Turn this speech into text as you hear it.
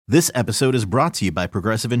This episode is brought to you by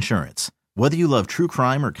Progressive Insurance. Whether you love true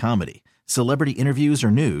crime or comedy, celebrity interviews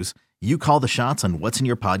or news, you call the shots on what's in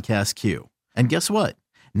your podcast queue. And guess what?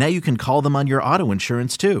 Now you can call them on your auto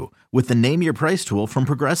insurance too with the Name Your Price tool from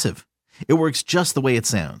Progressive. It works just the way it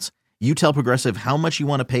sounds. You tell Progressive how much you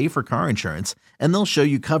want to pay for car insurance, and they'll show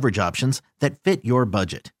you coverage options that fit your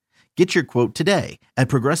budget. Get your quote today at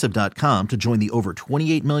Progressive.com to join the over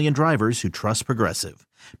 28 million drivers who trust Progressive.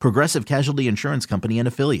 Progressive Casualty Insurance Company and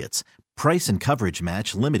Affiliates. Price and coverage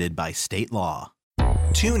match limited by state law.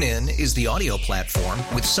 TuneIn is the audio platform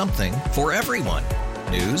with something for everyone.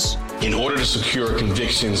 News. In order to secure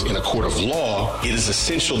convictions in a court of law, it is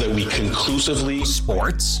essential that we conclusively.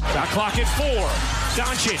 Sports. Got clock at 4.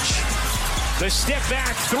 Doncic. The step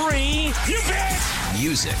back 3. You bet.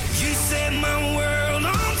 Music. You set my world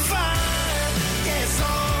on fire. Yes,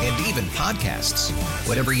 and even podcasts.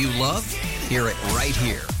 Whatever you love, hear it right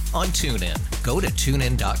here on TuneIn. Go to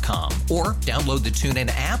TuneIn.com or download the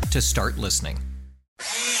TuneIn app to start listening.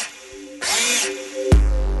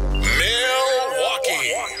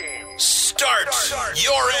 Milwaukee, start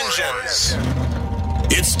your engines.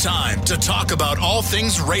 It's time to talk about all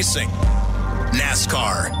things racing.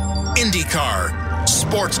 NASCAR, IndyCar,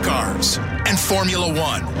 sports cars, and Formula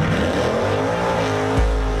One.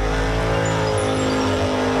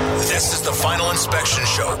 This is the Final Inspection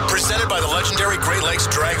Show, presented by the legendary Great Lakes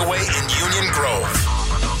Dragaway in Union Grove.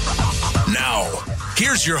 Now,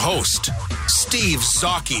 here's your host, Steve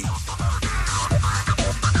Zautke.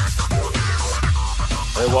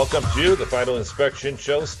 Hey, welcome to the Final Inspection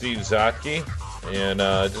Show, Steve Zautke. And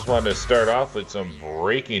I just wanted to start off with some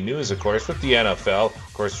breaking news, of course, with the NFL.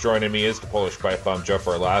 Of course, joining me is the Polish Pipebomb, Jeff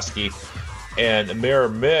Orloski, and Mayor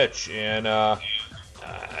Mitch. And,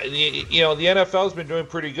 the NFL's been doing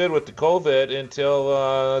pretty good with the COVID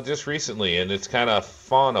until just recently, and it's kind of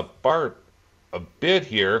fallen apart a bit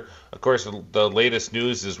here. Of course, the latest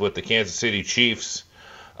news is with the Kansas City Chiefs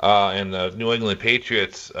and the New England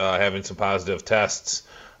Patriots having some positive tests.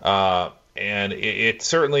 And it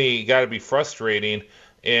certainly got to be frustrating.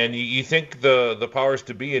 And you think the powers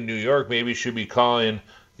to be in New York maybe should be calling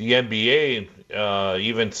the NBA,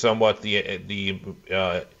 even somewhat the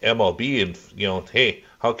MLB, and hey,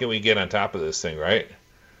 how can we get on top of this thing, right?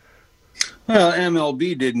 Well,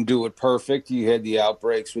 MLB didn't do it perfect. You had the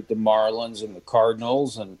outbreaks with the Marlins and the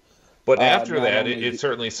Cardinals, but after that, it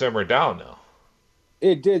certainly simmered down now.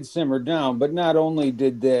 It did simmer down, but not only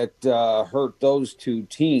did that hurt those two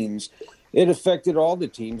teams, it affected all the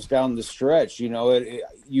teams down the stretch. It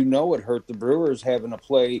hurt the Brewers having to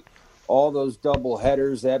play all those double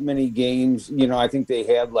headers, that many games. I think they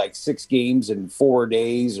had like 6 games in 4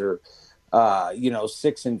 days, or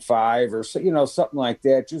 6 and 5, or something like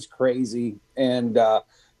that. Just crazy. And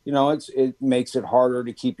it makes it harder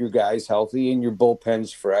to keep your guys healthy and your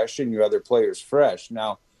bullpens fresh and your other players fresh.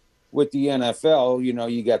 Now, with the NFL,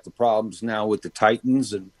 you got the problems now with the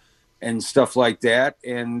Titans and stuff like that.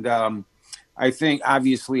 And I think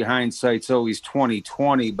obviously hindsight's always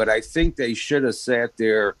 20/20, but I think they should have sat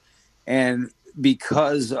there and,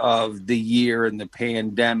 because of the year and the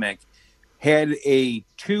pandemic, had a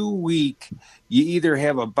 2-week, you either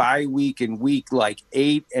have a bye week in week like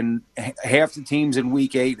 8 and half the teams in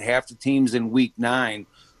week 8, half the teams in week 9,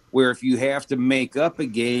 where if you have to make up a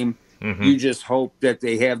game, you just hope that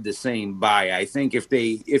they have the same bye. I think if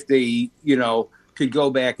they could go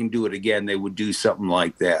back and do it again, they would do something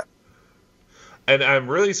like that. And I'm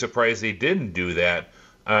really surprised they didn't do that.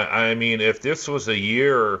 I mean, if this was a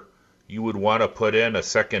year you would want to put in a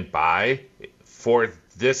second bye for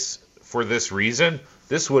this reason,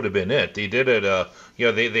 this would have been it. They did it.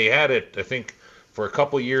 They had it, I think, for a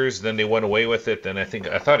couple years, then they went away with it. Then I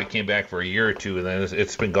thought it came back for a year or two, and then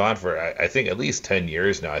it's been gone for, I think, at least 10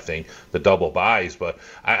 years now, I think, the double buys. But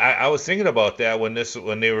I was thinking about that when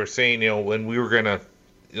they were saying, when we were going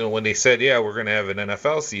to, when they said, yeah, we're going to have an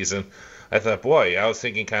NFL season, I thought, boy, I was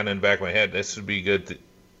thinking kind of in the back of my head, this would be good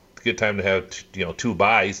time to have, 2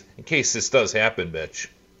 buys in case this does happen, Mitch.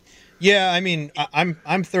 Yeah, I mean,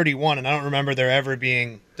 I'm 31, and I don't remember there ever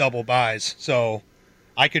being double buys, so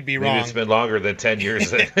I could be wrong. Maybe it's been longer than 10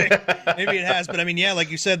 years. Maybe it has, but I mean, yeah, like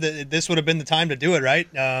you said, this would have been the time to do it, right?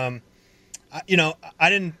 I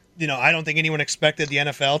don't think anyone expected the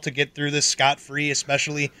NFL to get through this scot-free,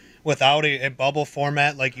 especially without a bubble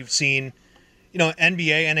format like you've seen.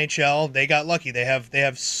 NBA, NHL, they got lucky. They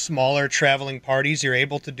have smaller traveling parties. You're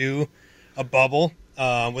able to do a bubble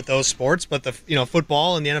with those sports, but the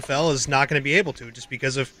football and the NFL is not going to be able to, just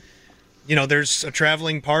because of there's a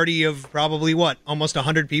traveling party of probably almost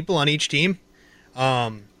 100 people on each team.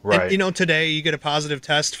 Right. And, today you get a positive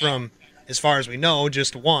test from, as far as we know,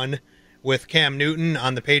 just one, with Cam Newton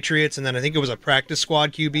on the Patriots, and then I think it was a practice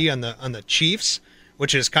squad QB on the Chiefs,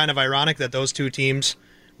 which is kind of ironic that those two teams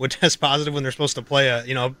would test positive when they're supposed to play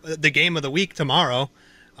the game of the week tomorrow.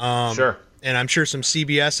 Sure. And I'm sure some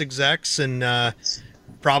CBS execs and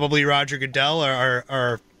probably Roger Goodell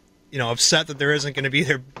are upset that there isn't going to be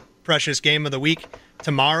their precious game of the week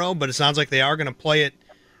tomorrow, but it sounds like they are going to play it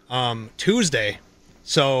Tuesday.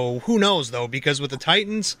 So who knows, though, because with the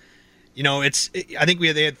Titans, I think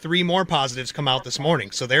they had 3 more positives come out this morning.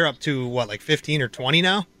 So they're up to, 15 or 20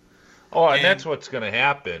 now? Oh, and that's what's going to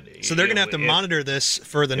happen. So they're going to have to monitor this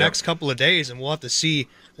for the next couple of days, and we'll have to see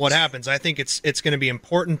what happens. I think it's going to be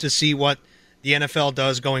important to see what the NFL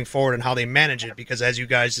does going forward and how they manage it, because as you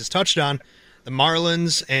guys just touched on, the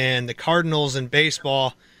Marlins and the Cardinals in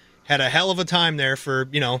baseball had a hell of a time there for,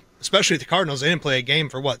 especially the Cardinals. They didn't play a game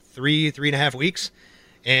for, 3.5 weeks?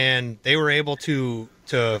 And they were able to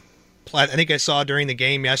I think I saw during the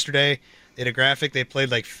game yesterday, they had a graphic, they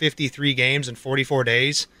played 53 games in 44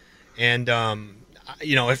 days. And,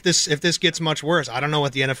 if this gets much worse, I don't know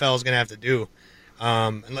what the NFL is going to have to do.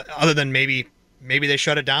 Other than maybe they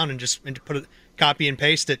shut it down and just put it, copy and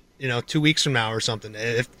paste it, 2 weeks from now or something.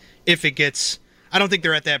 If it gets, I don't think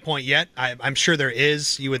they're at that point yet. I'm sure there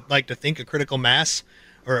is, you would like to think, a critical mass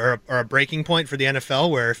or a breaking point for the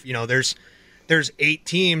NFL where if, there's 8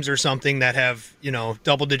 teams or something that have,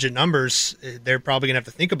 double-digit numbers, they're probably going to have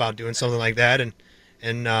to think about doing something like that and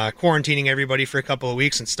quarantining everybody for a couple of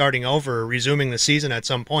weeks and starting over, or resuming the season at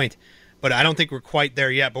some point. But I don't think we're quite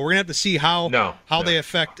there yet. But we're going to have to see how they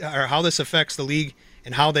affect, or how this affects the league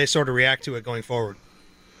and how they sort of react to it going forward.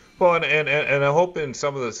 Well, and I'm hoping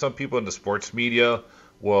some people in the sports media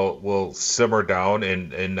will simmer down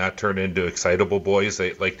and not turn into excitable boys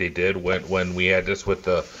like they did when we had this with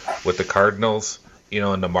the Cardinals,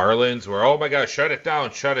 and the Marlins, where, oh my gosh, shut it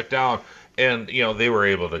down, and they were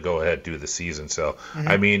able to go ahead and do the season. So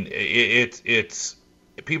I mean, it's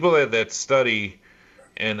people that study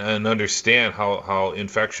and understand how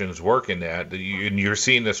infections work in that, and you're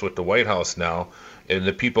seeing this with the White House now. And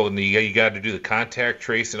the people, you got to do the contact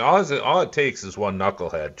tracing. All it takes is one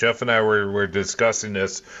knucklehead. Jeff and I were discussing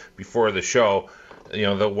this before the show.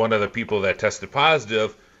 One of the people that tested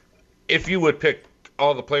positive, if you would pick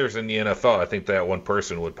all the players in the NFL, I think that one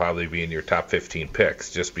person would probably be in your top 15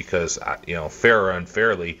 picks, just because, fair or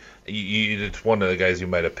unfairly, it's one of the guys you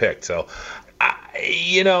might have picked. So,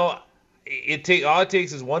 all it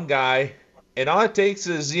takes is one guy, and all it takes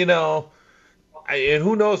is, and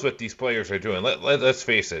who knows what these players are doing? Let's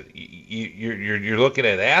face it. You're looking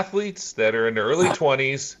at athletes that are in their early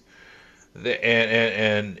 20s,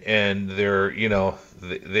 and they're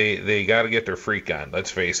they got to get their freak on.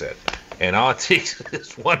 Let's face it. And all it takes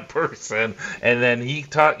is one person, and then he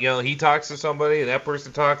talks to somebody, and that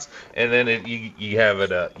person talks, and then you have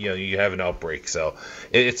an outbreak. So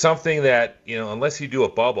it's something that unless you do a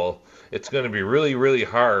bubble, it's going to be really, really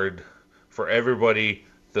hard for everybody.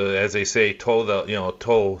 As they say, on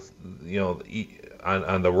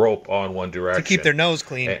the rope on one direction. To keep their nose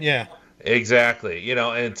clean, yeah. Exactly,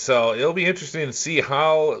 and so it'll be interesting to see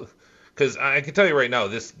how, because I can tell you right now,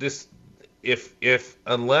 this if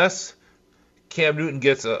unless Cam Newton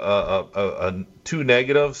gets a 2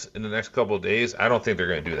 negatives in the next couple of days, I don't think they're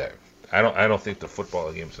going to do that. I don't think the football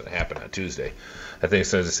game's going to happen on Tuesday. I think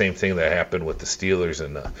it's the same thing that happened with the Steelers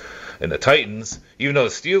and the Titans. Even though the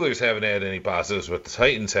Steelers haven't had any positives, but the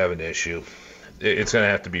Titans have an issue, it's going to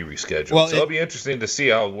have to be rescheduled. Well, so it'll be interesting to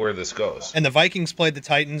see where this goes. And the Vikings played the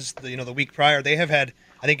Titans, the week prior. They have had,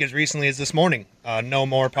 I think as recently as this morning, no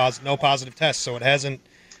positive tests. So it hasn't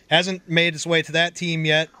made its way to that team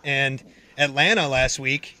yet. And Atlanta last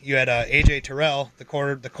week, you had A.J. Terrell, the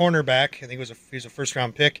cornerback. I think he was a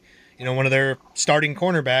first-round pick. One of their starting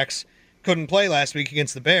cornerbacks couldn't play last week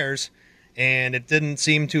against the Bears, and it didn't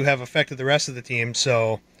seem to have affected the rest of the team.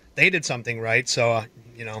 So they did something right. So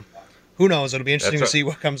who knows? It'll be interesting to see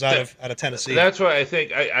what comes out of Tennessee. That's why I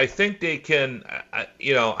think they can.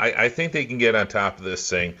 I think they can get on top of this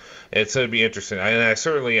thing. It's going to be interesting. And I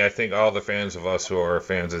think all the fans of us who are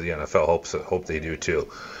fans of the NFL hope they do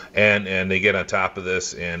too, and they get on top of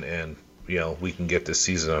this and we can get this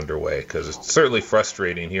season underway, because it's certainly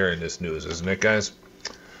frustrating hearing this news, isn't it, guys?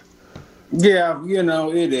 Yeah,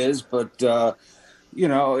 it is, but I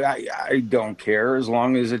don't care as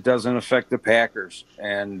long as it doesn't affect the Packers.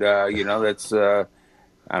 And that's I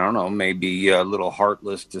don't know, maybe a little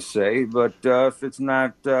heartless to say, but if it's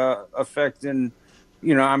not affecting,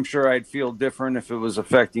 I'm sure I'd feel different if it was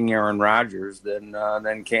affecting Aaron Rodgers than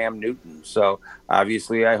Cam Newton. So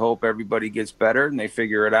obviously I hope everybody gets better and they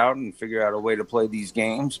figure it out and figure out a way to play these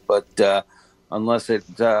games. But unless it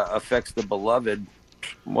affects the beloved,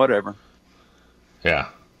 whatever. Yeah,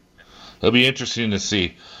 it'll be interesting to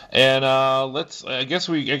see. And I guess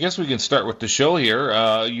we can start with the show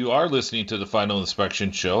here. You are listening to the Final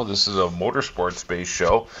Inspection Show. This is a motorsports-based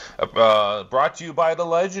show brought to you by the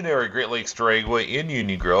legendary Great Lakes Dragway in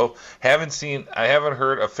Union Grove. I haven't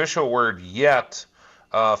heard official word yet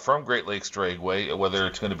from Great Lakes Dragway whether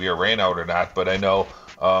it's going to be a rainout or not. But I know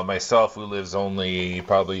myself, who lives only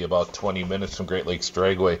probably about 20 minutes from Great Lakes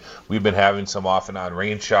Dragway, we've been having some off and on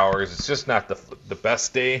rain showers. It's just not the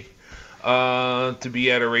best day to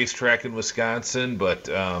be at a racetrack in Wisconsin, but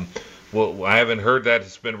well, I haven't heard that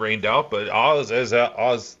it's been rained out. But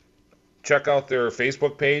Oz, check out their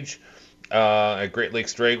Facebook page at Great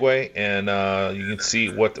Lakes Dragway, and you can see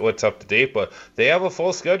what's up to date. But they have a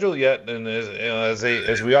full schedule yet, and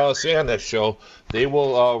as we all say on that show, they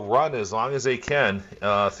will run as long as they can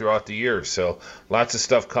throughout the year. So lots of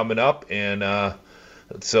stuff coming up, and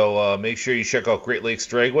so make sure you check out Great Lakes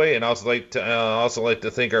Dragway, and also like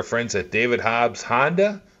to thank our friends at David Hobbs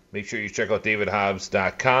Honda. Make sure you check out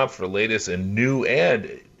davidhobbs.com for the latest and new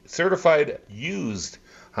and certified used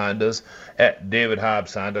Hondas at David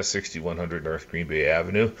Hobbs Honda, 6100 North Green Bay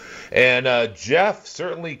Avenue. And Jeff,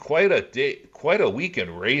 certainly quite a week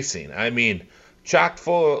in racing. I mean, chock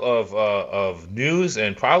full of news,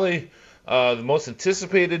 and probably the most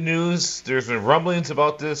anticipated news. There's been rumblings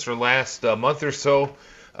about this for the last month or so.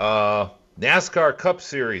 NASCAR Cup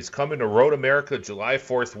Series coming to Road America July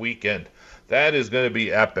 4th weekend. That is going to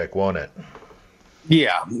be epic, won't it?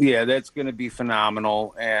 Yeah, that's going to be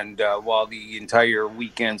phenomenal. And while the entire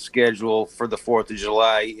weekend schedule for the 4th of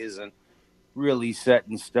July isn't really set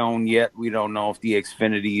in stone yet, we don't know if the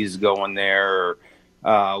Xfinity is going there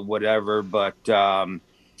or whatever, but the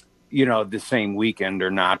same weekend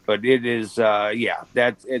or not. But it is,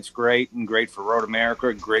 it's great, and great for Road America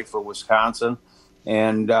and great for Wisconsin.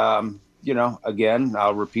 And, again,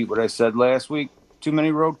 I'll repeat what I said last week, too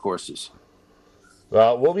many road courses.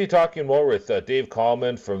 Well, we'll be talking more with Dave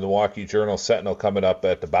Kallman from the Milwaukee Journal Sentinel coming up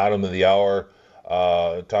at the bottom of the hour.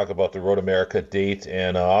 Talk about the Road America date,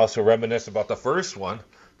 and also reminisce about the first one.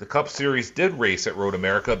 The Cup Series did race at Road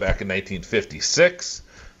America back in 1956.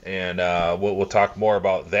 And we'll talk more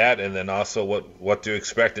about that, and then also what to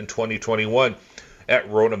expect in 2021 at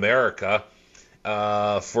Road America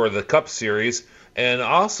for the Cup Series. And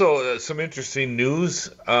also some interesting news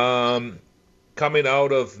coming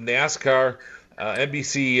out of NASCAR.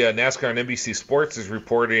 NASCAR and NBC Sports is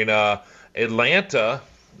reporting Atlanta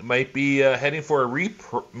might be heading for a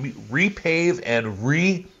repave and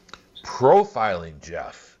reprofiling,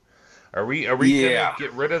 Jeff. Are we going to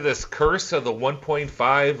get rid of this curse of the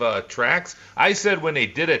 1.5 tracks? I said when they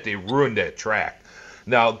did it, they ruined that track.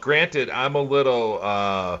 Now, granted, I'm a little,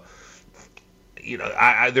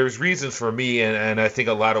 there's reasons for me, and I think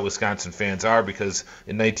a lot of Wisconsin fans are, because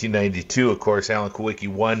in 1992, of course, Alan Kulwicki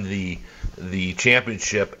won the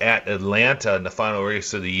championship at Atlanta in the final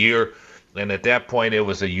race of the year. And at that point, it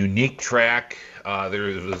was a unique track.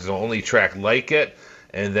 There was the only track like it.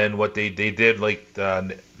 And then what they did, like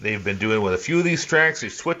they've been doing with a few of these tracks, they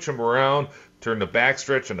switch them around, turn the back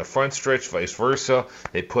stretch and the front stretch, vice versa.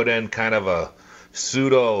 They put in kind of a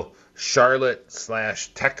pseudo Charlotte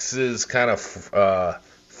 / Texas kind of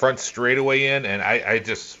front straightaway in, and I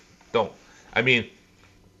just don't. I mean,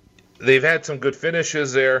 they've had some good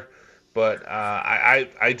finishes there, but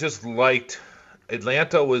I just liked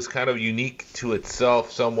Atlanta was kind of unique to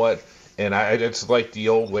itself somewhat. And I just like the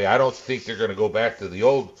old way. I don't think they're going to go back to the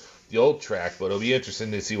old track, but it'll be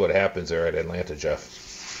interesting to see what happens there at Atlanta,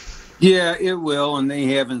 Jeff. Yeah, it will, and they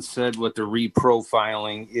haven't said what the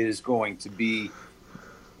reprofiling is going to be,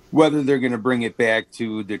 whether they're going to bring it back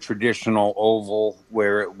to the traditional oval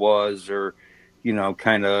where it was, or,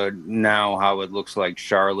 kind of now how it looks like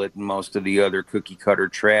Charlotte and most of the other cookie-cutter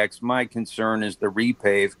tracks. My concern is the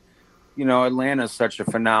repave. Atlanta is such a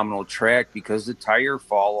phenomenal track because the tire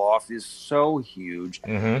fall off is so huge.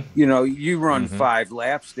 Mm-hmm. You run 5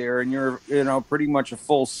 laps there and you're, pretty much a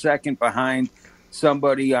full second behind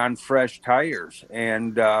somebody on fresh tires.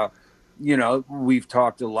 And, we've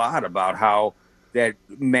talked a lot about how that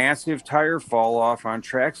massive tire fall off on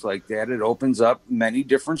tracks like that, it opens up many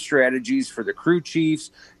different strategies for the crew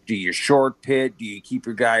chiefs. Do you short pit? Do you keep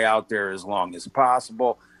your guy out there as long as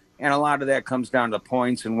possible? And a lot of that comes down to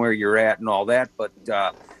points and where you're at and all that. But,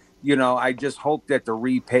 I just hope that the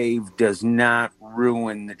repave does not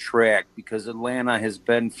ruin the track, because Atlanta has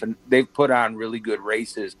they've put on really good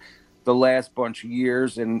races the last bunch of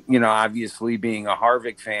years. And, obviously being a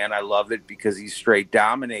Harvick fan, I love it because he's straight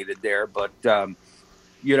dominated there. But,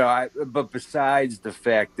 but besides the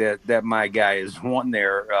fact that my guy has won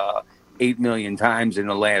there 8 million times in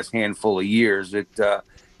the last handful of years,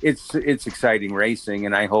 it's exciting racing,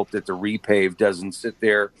 and I hope that the repave doesn't sit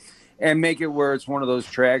there and make it where it's one of those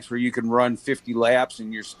tracks where you can run 50 laps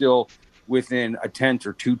and you're still within a tenth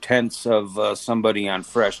or 2/10 of somebody on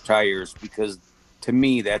fresh tires, because to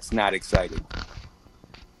me, that's not exciting.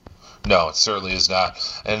 No, it certainly is not.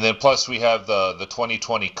 And then plus we have the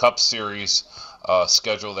 2020 Cup Series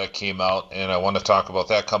schedule that came out, and I want to talk about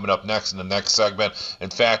that coming up next in the next segment. In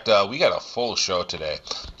fact, we got a full show today.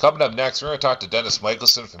 Coming up next, we're going to talk to Dennis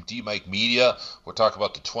Michelsen from DMicMedia. We'll talk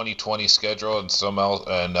about the 2020 schedule and some else,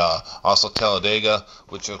 and also Talladega,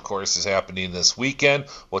 which of course is happening this weekend.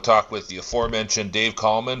 We'll talk with the aforementioned Dave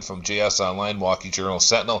Kallman from JS Online, Milwaukee Journal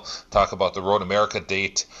Sentinel. Talk about the Road America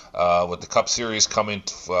date with the Cup Series coming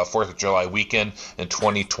 4th of July weekend in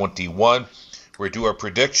 2021. We do our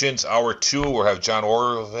predictions. Hour 2, we'll have John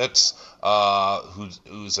Orlovitz,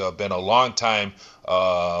 who's been a long-time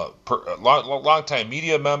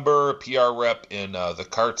media member, PR rep in the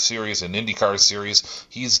kart series and IndyCar series.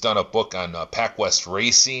 He's done a book on Pac West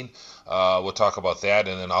racing. We'll talk about that,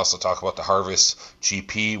 and then also talk about the Harvest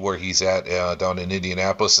GP, where he's at down in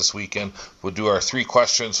Indianapolis this weekend. We'll do our 3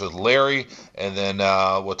 questions with Larry, and then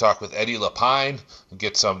we'll talk with Eddie Lapine and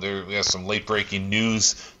get we have some late-breaking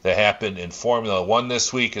news that happened in Formula One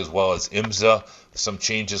this week, as well as IMSA. Some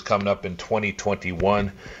changes coming up in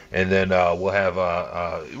 2021, and then we'll have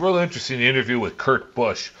a really interesting interview with Kurt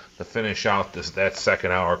Busch to finish out that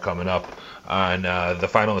second hour coming up on the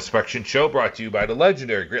Final Inspection Show, brought to you by the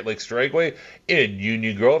legendary Great Lakes Dragway in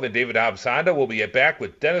Union Grove. And David Hobbs Honda will be back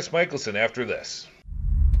with Dennis Michelsen after this.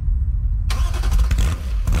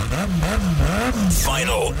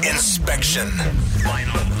 Final Inspection.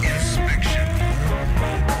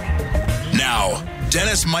 Now,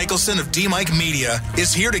 Dennis Michelsen of DMicMedia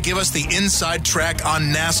is here to give us the inside track on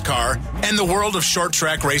NASCAR and the world of short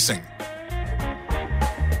track racing.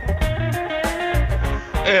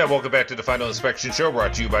 And welcome back to the Final Inspection Show,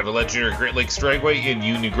 brought to you by the legendary Great Lakes Dragway in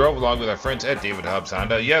Union Grove, along with our friends at David Hobbs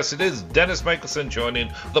Honda. Yes, it is Dennis Michelsen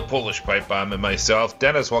joining the Polish Pipebomb and myself.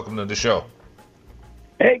 Dennis, welcome to the show.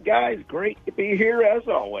 Hey, guys. Great to be here, as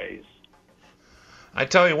always. I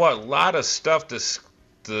tell you what, a lot of stuff,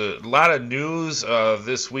 a lot of news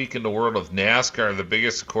this week in the world of NASCAR. The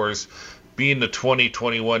biggest, of course, being the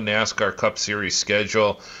 2021 NASCAR Cup Series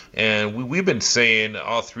schedule. And we've been saying,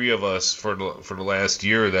 all three of us, for the last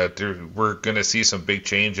year, that we're going to see some big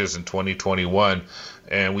changes in 2021.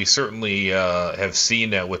 And we certainly have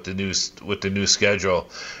seen that with the new schedule.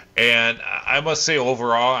 And I must say,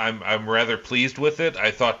 overall, I'm rather pleased with it.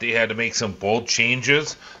 I thought they had to make some bold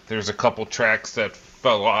changes. There's a couple tracks that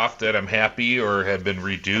fell off that I'm happy or have been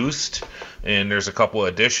reduced, and there's a couple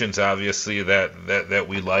additions, obviously, that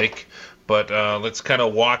we like. But let's kind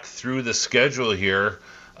of walk through the schedule here.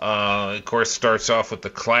 Of course, starts off with the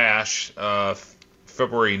Clash,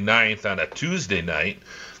 February 9th on a Tuesday night.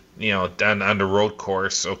 On the road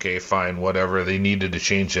course. Okay, fine, whatever. They needed to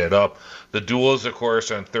change that up. The Duels, of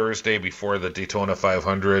course, on Thursday before the Daytona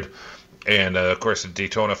 500. And, of course, the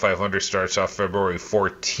Daytona 500 starts off February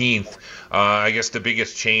 14th. I guess the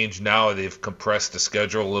biggest change now, they've compressed the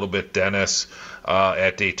schedule a little bit, Dennis,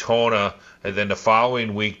 at Daytona. And then the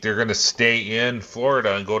following week, they're going to stay in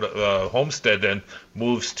Florida and go to Homestead, then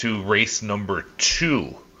moves to race number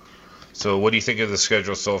 2. So what do you think of the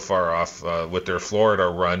schedule so far off with their Florida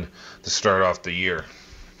run to start off the year?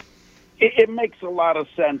 It makes a lot of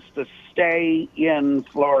sense to stay in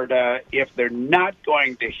Florida if they're not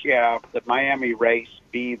going to have the Miami race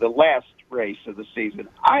be the last race of the season.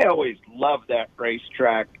 I always loved that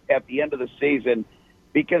racetrack at the end of the season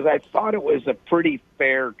because I thought it was a pretty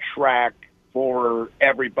fair track for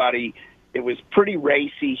everybody. It was pretty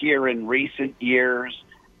racy here in recent years.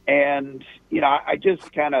 And, I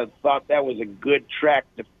just kind of thought that was a good track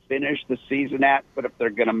to finish the season at. But if they're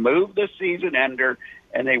going to move the season ender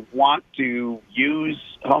and they want to use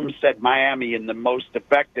Homestead Miami in the most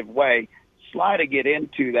effective way, sliding it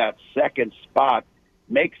into that second spot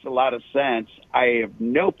makes a lot of sense. I have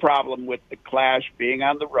no problem with the Clash being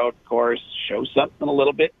on the road course, show something a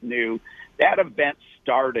little bit new. That event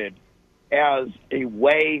started as a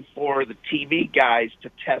way for the TV guys to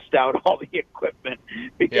test out all the equipment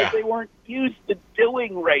because they weren't used to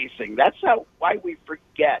doing racing. That's why we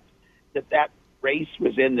forget that race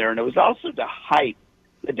was in there. And it was also to hype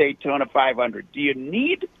the Daytona 500. Do you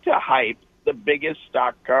need to hype the biggest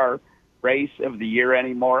stock car race of the year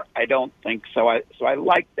anymore? I don't think so. I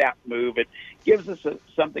like that move. It gives us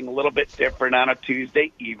something a little bit different on a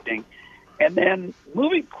Tuesday evening. And then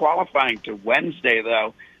moving qualifying to Wednesday,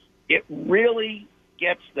 though, it really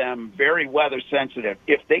gets them very weather sensitive.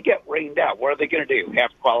 If they get rained out, what are they going to do?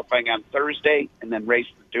 Have qualifying on Thursday and then race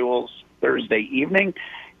the Duels Thursday evening?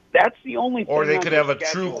 That's the only thing. Or they on could the have a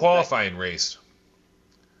schedule true qualifying race.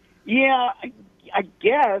 Yeah, I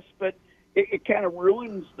guess, but it kind of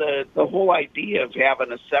ruins the whole idea of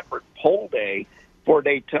having a separate pole day for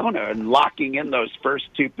Daytona and locking in those first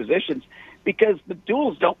two positions, because the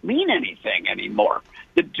duels don't mean anything anymore.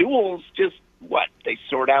 The duels just, they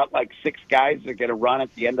sort out like 6 guys that are going to run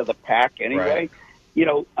at the end of the pack anyway. Right. You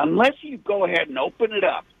know, unless you go ahead and open it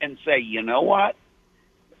up and say, you know what,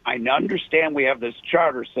 I understand we have this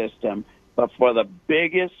charter system, but for the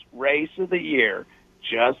biggest race of the year,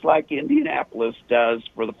 just like Indianapolis does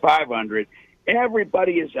for the 500,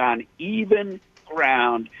 everybody is on even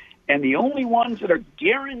ground, and the only ones that are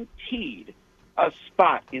guaranteed a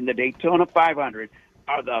spot in the Daytona 500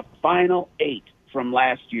 are the final 8 from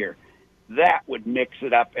last year. That would mix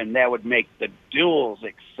it up, and that would make the duels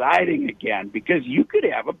exciting again, because you could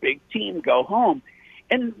have a big team go home.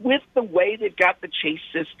 And with the way they've got the chase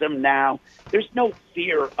system now, there's no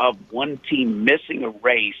fear of one team missing a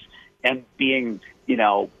race and being,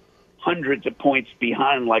 hundreds of points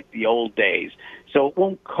behind like the old days. So it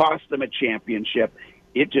won't cost them a championship.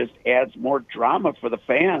 It just adds more drama for the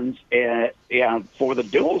fans and for the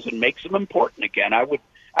duels, and makes them important again. I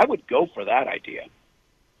would go for that idea.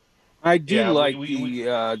 I do like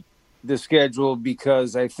the schedule,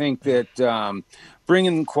 because I think that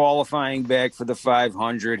bringing qualifying back for the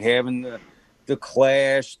 500, having the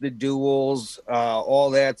clash, the duels,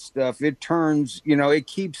 all that stuff, it turns, it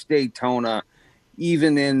keeps Daytona,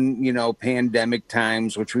 even in, pandemic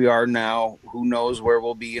times, which we are now, who knows where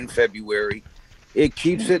we'll be in February. It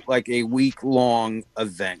keeps it like a week-long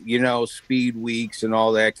event, speed weeks and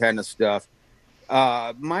all that kind of stuff.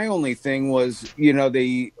 My only thing was,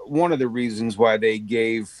 one of the reasons why they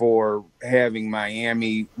gave for having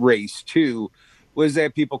Miami race too was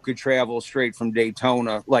that people could travel straight from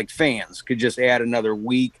Daytona, like fans could just add another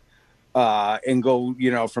week and go,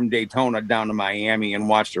 from Daytona down to Miami and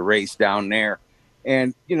watch the race down there.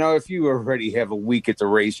 And, if you already have a week at the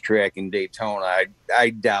racetrack in Daytona, I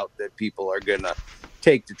doubt that people are going to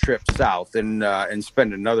take the trip south and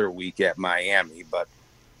spend another week at Miami. But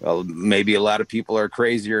well, maybe a lot of people are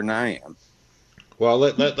crazier than I am. Well,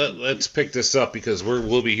 let's pick this up, because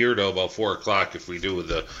we'll be here till about 4 o'clock if we do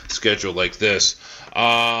with a schedule like this.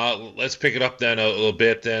 Let's pick it up then a little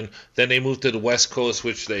bit. Then they move to the West Coast,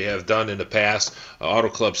 which they have done in the past. Auto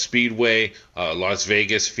Club Speedway, Las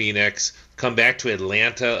Vegas, Phoenix. Come back to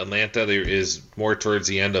Atlanta. Atlanta, there is more towards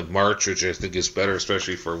the end of March, which I think is better,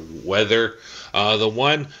 especially for weather.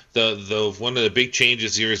 One of the big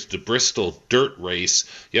changes here is the Bristol dirt race.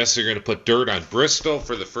 Yes, they're going to put dirt on Bristol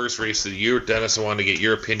for the first race of the year. Dennis, I want to get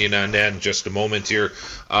your opinion on that in just a moment here.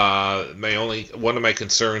 One of my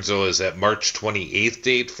concerns though is that March 28th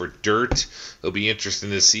date for dirt. It'll be interesting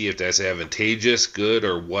to see if that's advantageous, good,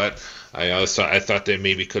 or what. I thought they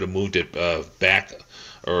maybe could have moved it back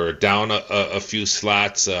or down a few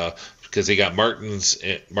slots, because they got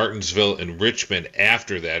Martinsville and Richmond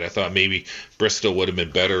after that. I thought maybe Bristol would have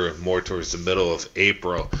been better more towards the middle of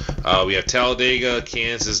April. We have Talladega,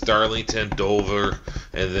 Kansas, Darlington, Dover,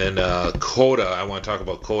 and then COTA. I want to talk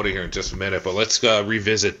about COTA here in just a minute, but let's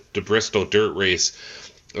revisit the Bristol dirt race.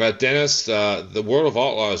 Dennis, the World of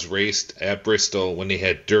Outlaws raced at Bristol when they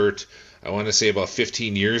had dirt, I want to say about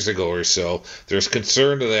 15 years ago or so. There's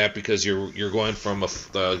concern to that because you're going from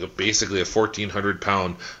basically a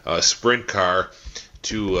 1,400-pound sprint car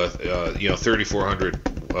to a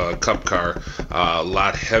 3,400 cup car, a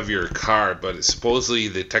lot heavier car. But supposedly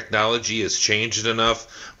the technology has changed enough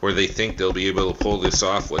where they think they'll be able to pull this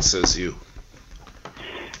off. What says you?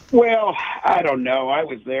 Well, I don't know. I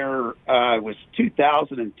was there. It was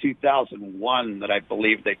 2000 and 2001 that I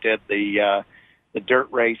believe they did the dirt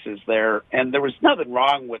races there, and there was nothing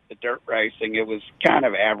wrong with the dirt racing. It was kind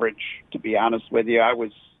of average, to be honest with you. I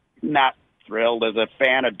was not thrilled as a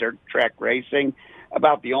fan of dirt track racing.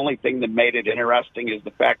 About the only thing that made it interesting is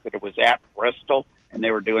the fact that it was at Bristol, and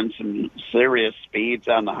they were doing some serious speeds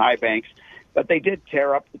on the high banks, but they did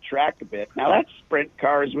tear up the track a bit. Now, that's sprint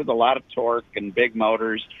cars with a lot of torque and big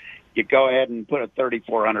motors. You go ahead and put a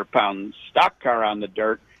 3,400-pound stock car on the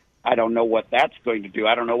dirt. I don't know what that's going to do.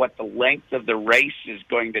 I don't know what the length of the race is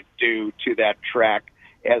going to do to that track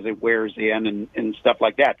as it wears in and stuff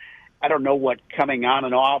like that. I don't know what coming on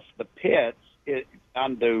and off the pits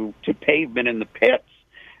to pavement in the pits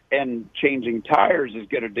and changing tires is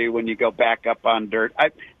going to do when you go back up on dirt.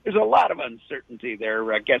 There's a lot of uncertainty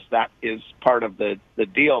there. I guess that is part of the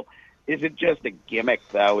deal. Is it just a gimmick,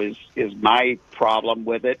 though, is my problem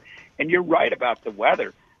with it. And you're right about the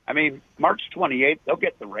weather. I mean, March 28th, they'll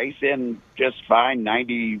get the race in just fine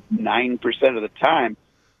 99% of the time,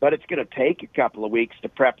 but it's going to take a couple of weeks to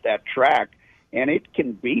prep that track. and it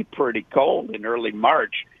can be pretty cold in early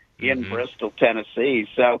March in Bristol, Tennessee.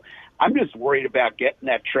 So I'm just worried about getting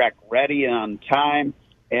that track ready on time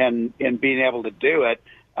and being able to do it.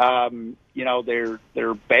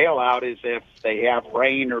 Their bailout is if they have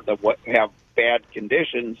rain or have bad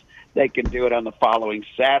conditions, they can do it on the following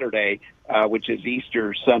Saturday, which is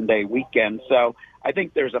Easter Sunday weekend. So I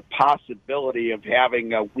think there's a possibility of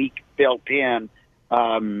having a week built in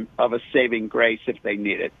of a saving grace if they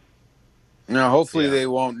need it. No, hopefully they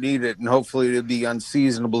won't need it, and hopefully it'll be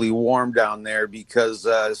unseasonably warm down there, because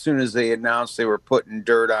as soon as they announced they were putting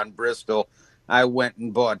dirt on Bristol, I went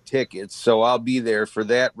and bought tickets, so I'll be there for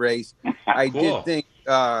that race. I did think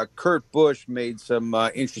Kurt Busch made some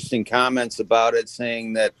interesting comments about it,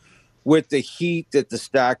 saying that with the heat that the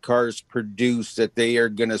stock cars produce, that they are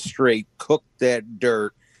going to straight cook that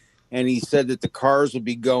dirt. And he said that the cars will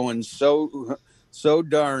be going so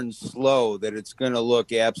darn slow that it's going to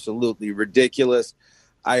look absolutely ridiculous.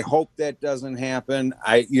 I hope that doesn't happen.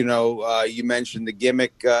 You mentioned the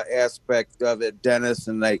gimmick aspect of it, Dennis,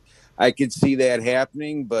 and I could see that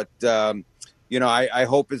happening, but I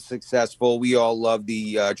hope it's successful. We all love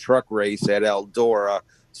the truck race at Eldora.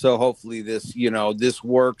 So hopefully this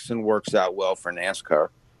works and works out well for NASCAR.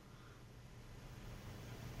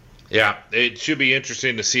 Yeah, it should be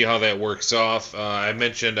interesting to see how that works off. I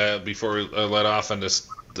mentioned before we let off on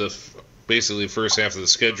the basically first half of the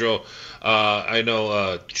schedule. I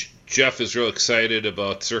know Jeff is real excited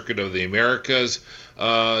about Circuit of the Americas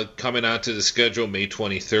coming onto the schedule May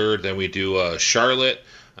 23rd. Then we do Charlotte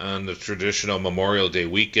on the traditional Memorial Day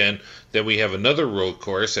weekend. Then we have another road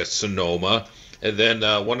course at Sonoma. And then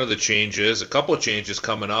a couple of changes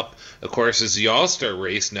coming up, of course, is the All-Star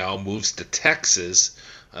race now moves to Texas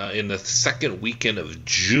in the second weekend of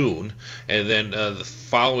June. And then the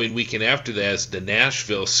following weekend after that is the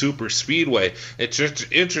Nashville Super Speedway. It's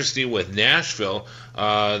just interesting with Nashville.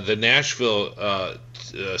 The Nashville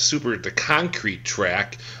the concrete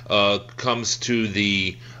track comes to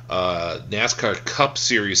the NASCAR Cup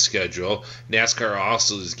Series schedule. NASCAR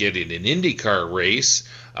also is getting an IndyCar race,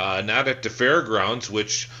 not at the fairgrounds,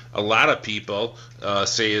 which a lot of people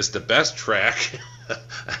say is the best track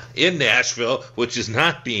in Nashville, which is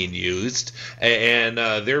not being used, and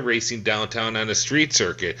they're racing downtown on a street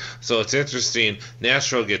circuit. So it's interesting.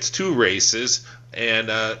 Nashville gets two races,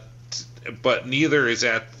 but neither is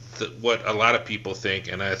at what a lot of people think,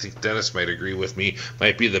 and I think Dennis might agree with me,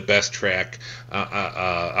 might be the best track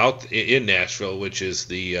out in Nashville, which is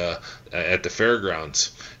the at the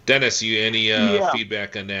fairgrounds. Dennis, any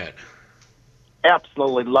feedback on that?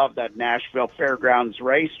 Absolutely love that Nashville Fairgrounds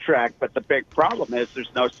racetrack, but the big problem is there's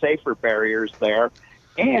no safer barriers there,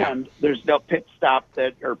 and there's no pit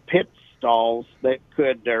stalls that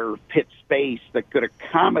could, or pit space that could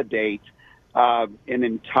accommodate an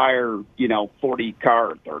entire,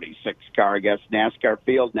 40-car, 36-car, I guess, NASCAR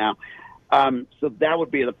field now. So that would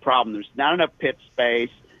be the problem. There's not enough pit space.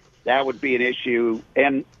 That would be an issue.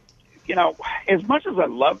 And, as much as I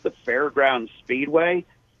love the Fairgrounds Speedway,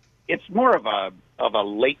 it's more of a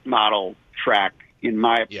late model track, in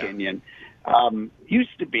my opinion.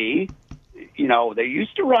 Used to be, they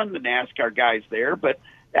used to run the NASCAR guys there, but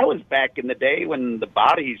that was back in the day when the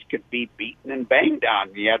bodies could be beaten and banged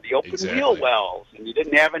on. You had the open wheel wells, and you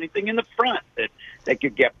didn't have anything in the front that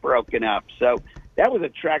could get broken up. So that was a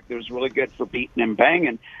track that was really good for beating and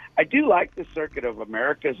banging. I do like the Circuit of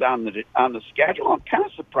Americas on the schedule. I'm kind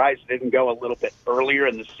of surprised it didn't go a little bit earlier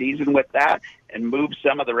in the season with that and move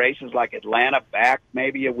some of the races like Atlanta back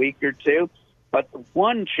maybe a week or two. But the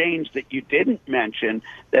one change that you didn't mention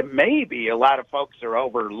that maybe a lot of folks are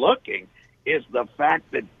overlooking is the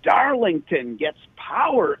fact that Darlington gets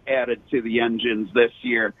power added to the engines this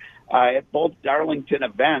year. At both Darlington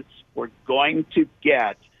events, we're going to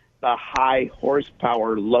get the high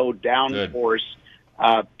horsepower, low downforce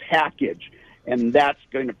package, and that's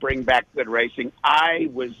going to bring back good racing. I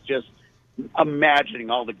was just imagining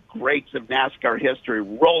all the greats of NASCAR history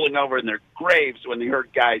rolling over in their graves when they heard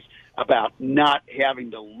guys about not having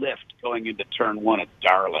to lift going into turn one at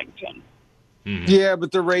Darlington. Mm-hmm. Yeah,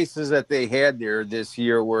 but the races that they had there this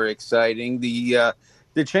year were exciting. The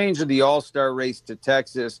change of the All-Star race to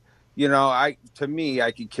Texas, I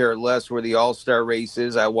could care less where the All-Star race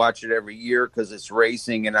is. I watch it every year because it's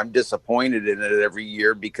racing, and I'm disappointed in it every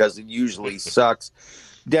year because it usually sucks.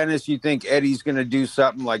 Dennis, you think Eddie's going to do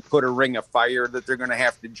something like put a ring of fire that they're going to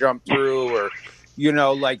have to jump through, or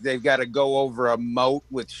like they've got to go over a moat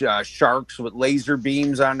with sharks with laser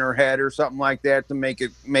beams on their head or something like that to make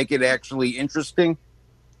it actually interesting?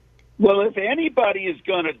 Well, if anybody is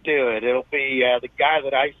going to do it, it'll be the guy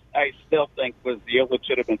that I still think was the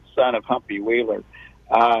illegitimate son of Humpy Wheeler.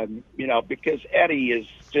 Because Eddie is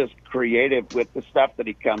just creative with the stuff that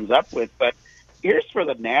he comes up with. But here's for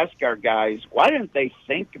the NASCAR guys. Why didn't they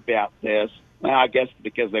think about this? Well, I guess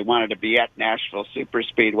because they wanted to be at Nashville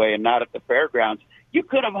Superspeedway and not at the fairgrounds. You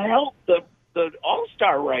could have held the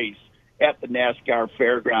All-Star race at the NASCAR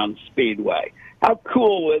Fairgrounds Speedway. How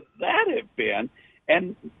cool would that have been?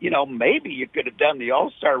 And, maybe you could have done the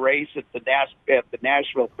All-Star race at the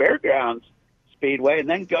Nashville Fairgrounds Speedway and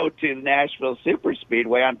then go to the Nashville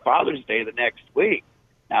Superspeedway on Father's Day the next week.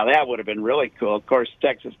 Now, that would have been really cool. Of course,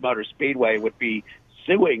 Texas Motor Speedway would be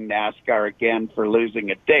suing NASCAR again for losing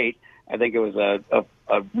a date. I think it was a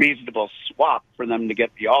reasonable swap for them to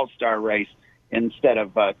get the All-Star race instead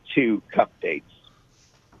of 2 Cup dates.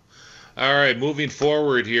 All right, moving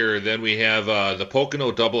forward here, then we have the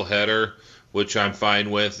Pocono doubleheader, which I'm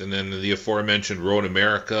fine with, and then the aforementioned Road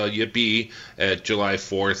America Yippee at July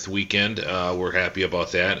 4th weekend. We're happy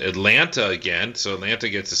about that. Atlanta again, so Atlanta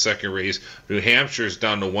gets a second race. New Hampshire's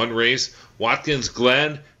down to 1 race. Watkins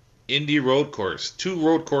Glen, Indy Road Course. 2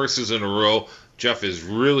 road courses in a row. Jeff is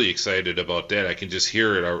really excited about that. I can just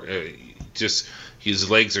hear it. His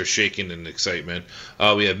legs are shaking in excitement.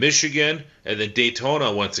 We have Michigan and then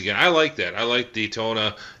Daytona once again. I like that. I like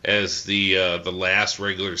Daytona as the last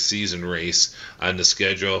regular season race on the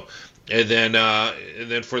schedule. And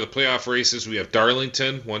then for the playoff races, we have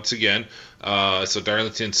Darlington once again. So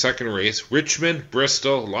Darlington second race, Richmond,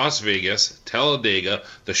 Bristol, Las Vegas, Talladega,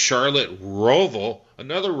 the Charlotte Roval,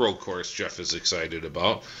 another road course Jeff is excited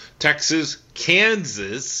about. Texas,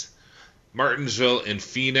 Kansas, Martinsville, and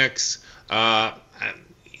Phoenix.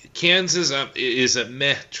 Kansas is a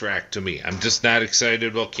meh track to me. I'm just not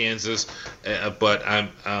excited about Kansas, but I'm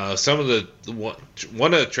some of the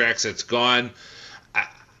one of the tracks that's gone.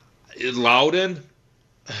 Loudon,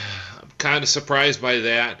 I'm kind of surprised by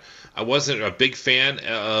that. I wasn't a big fan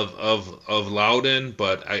of Loudon,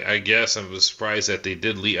 but I guess I was surprised that they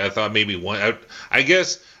did leave. I thought maybe one. I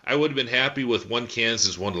guess I would have been happy with one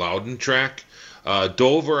Kansas, one Loudon track.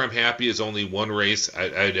 Dover, I'm happy is only 1 race.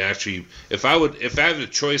 I'd actually, if I had a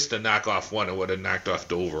choice to knock off one, I would have knocked off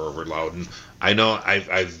Dover over Loudon. I know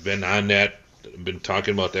I've been on that, been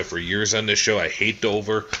talking about that for years on this show. I hate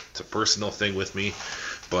Dover. It's a personal thing with me,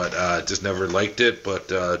 but just never liked it. But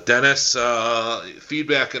Dennis,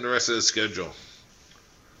 feedback on the rest of the schedule.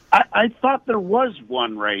 I thought there was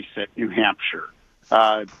 1 race at New Hampshire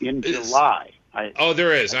in July.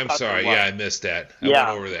 There is. I'm sorry. Yeah, I missed that. I went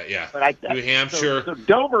over that. Yeah. But New Hampshire. So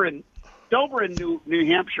Dover and New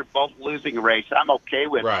Hampshire both losing a race, I'm okay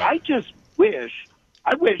with. Right. I just wish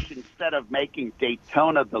instead of making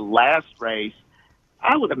Daytona the last race,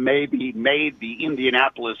 I would have maybe made the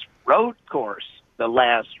Indianapolis road course the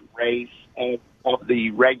last race of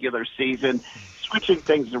the regular season, switching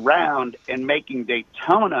things around and making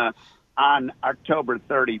Daytona on October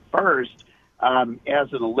 31st.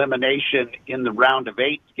 As an elimination in the round of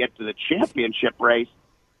 8 to get to the championship race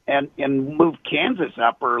and move Kansas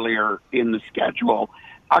up earlier in the schedule.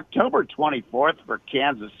 October 24th for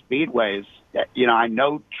Kansas Speedways, I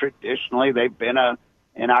know traditionally they've been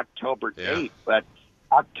an October date, but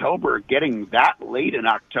October, getting that late in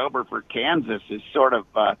October for Kansas is sort of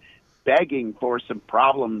begging for some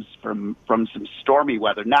problems from some stormy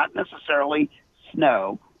weather, not necessarily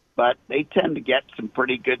snow, but they tend to get some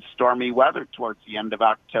pretty good stormy weather towards the end of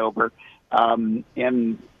October, and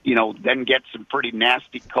then get some pretty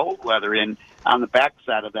nasty cold weather in on the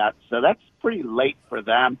backside of that. So that's pretty late for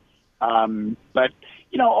them. But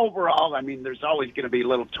overall, I mean, there's always going to be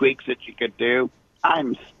little tweaks that you could do.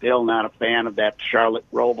 I'm still not a fan of that Charlotte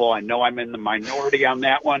Roval. I know I'm in the minority on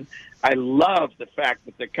that one. I love the fact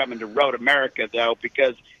that they're coming to Road America, though,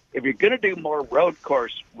 because if you're going to do more road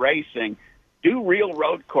course racing, do real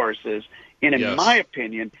road courses. And in my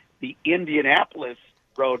opinion, the Indianapolis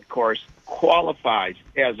road course qualifies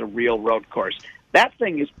as a real road course. That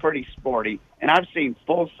thing is pretty sporty, and I've seen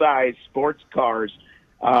full-size sports cars,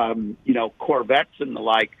 Corvettes and the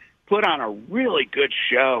like, put on a really good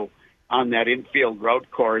show on that infield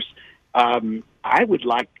road course. I would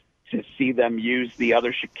like to see them use the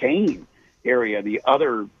other chicane area, the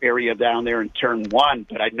other area down there in Turn 1,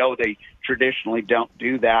 but I know they traditionally don't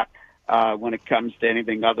do that when it comes to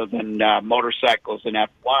anything other than motorcycles and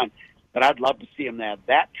F1. But I'd love to see them have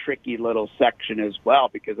that tricky little section as well,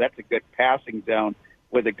 because that's a good passing zone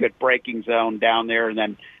with a good braking zone down there, and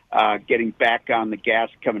then getting back on the gas,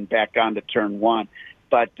 coming back onto Turn 1.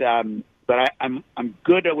 But I'm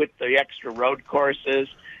good with the extra road courses,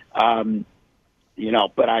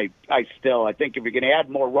 But I think if you're going to add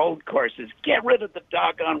more road courses, get rid of the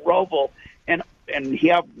doggone Roval and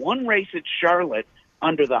have one race at Charlotte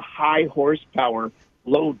under the high horsepower,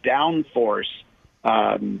 low downforce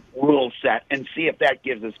rule set and see if that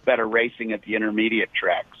gives us better racing at the intermediate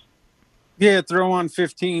tracks. Yeah, throw on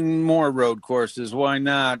 15 more road courses. Why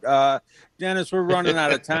not? Dennis, we're running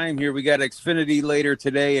out of time here. We got Xfinity later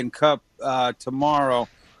today and Cup tomorrow.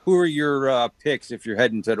 Who are your picks if you're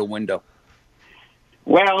heading to the window?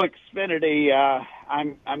 Well, Xfinity,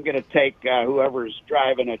 I'm going to take whoever's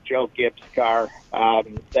driving a Joe Gibbs car.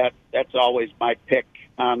 That's always my pick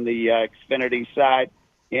on the Xfinity side.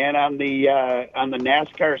 And on the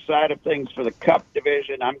NASCAR side of things for the Cup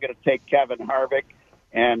division, I'm going to take Kevin Harvick.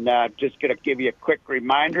 And just going to give you a quick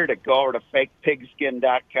reminder to go over to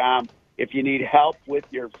fakepigskin.com if you need help with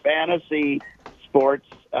your fantasy sports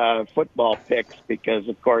football picks, because,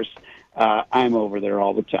 of course, I'm over there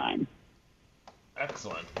all the time.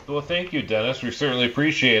 Excellent. Well, thank you, Dennis. We certainly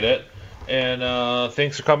appreciate it. And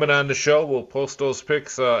thanks for coming on the show. We'll post those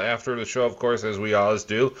picks after the show, of course, as we always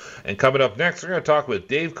do. And coming up next, we're going to talk with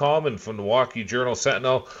Dave Kallman from the Milwaukee Journal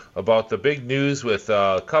Sentinel about the big news with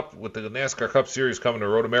the NASCAR Cup Series coming to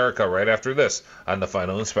Road America right after this on the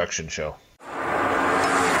Final Inspection Show.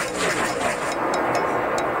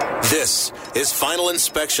 This is Final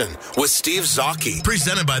Inspection with Steve Zautke,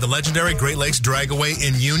 presented by the legendary Great Lakes Dragaway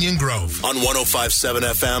in Union Grove on 105.7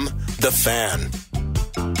 FM, The Fan.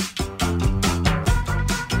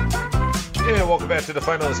 And welcome back to the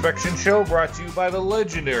Final Inspection Show, brought to you by the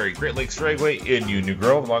legendary Great Lakes Dragway in Union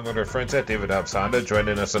Grove, along with our friends at David Hobbs Honda.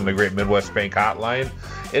 Joining us on the Great Midwest Bank Hotline,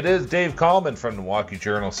 it is Dave Kallman from the Milwaukee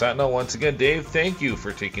Journal Sentinel. Once again, Dave, thank you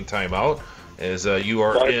for taking time out, as you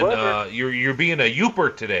are you're being a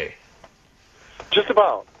Youper today. Just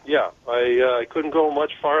about, yeah. I couldn't go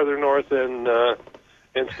much farther north than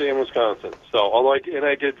and stay in Wisconsin. So, although I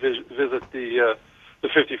did visit the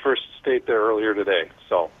 51st state there earlier today.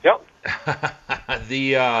 So, yep.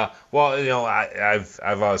 I've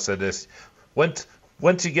always said this. Once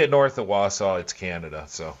you get north of Wausau, it's Canada.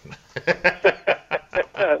 So,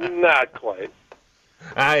 not quite.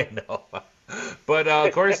 I know. But,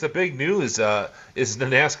 of course, the big news is the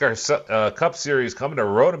NASCAR Cup Series coming to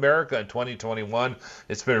Road America in 2021.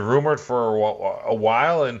 It's been rumored for a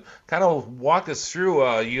while, and kind of walk us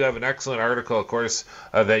through. You have an excellent article, of course,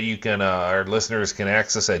 that you can our listeners can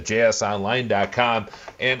access at jsonline.com,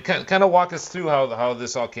 and kind of walk us through how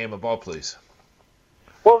this all came about, please.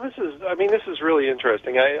 Well, this is really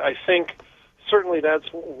interesting. I think certainly that's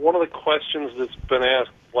one of the questions that's been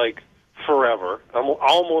asked, like, forever,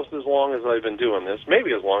 almost as long as I've been doing this,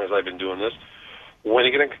 maybe as long as I've been doing this. When are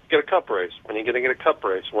you going to get a Cup race? When are you going to get a Cup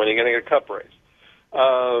race? When are you going to get a Cup race?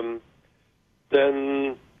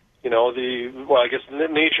 Then, I guess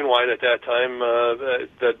nationwide at that time,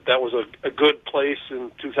 that was a good place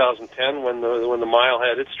in 2010 when the mile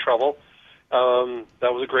had its trouble.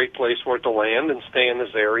 That was a great place for it to land and stay in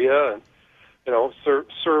this area, and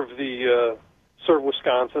serve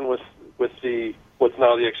Wisconsin with what's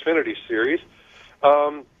now the Xfinity Series.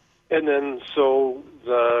 And then so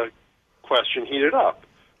the question heated up.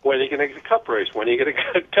 When are you going to get a Cup race? When are you going to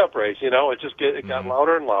get a Cup race? It got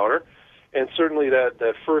louder and louder. And certainly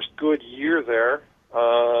that first good year there,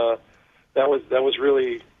 that was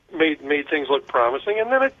really made things look promising.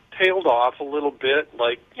 And then it tailed off a little bit.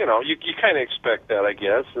 Like, you kind of expect that, I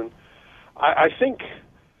guess. And I think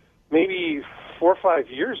maybe 4 or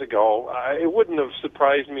 5 years ago, it wouldn't have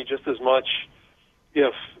surprised me just as much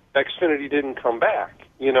if Xfinity didn't come back.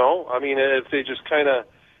 If they just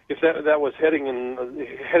if that was heading in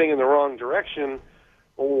the wrong direction,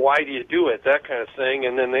 why do you do it? That kind of thing.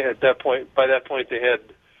 And then by that point they had,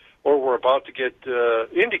 or were about to get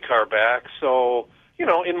IndyCar back. So,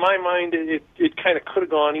 in my mind, it kind of could have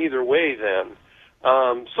gone either way then.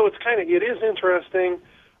 So it is interesting.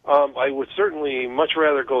 I would certainly much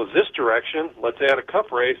rather go this direction. Let's add a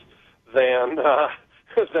Cup race than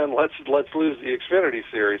let's lose the Xfinity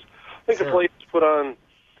Series. I think the place put on.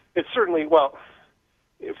 It's certainly,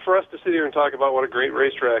 for us to sit here and talk about what a great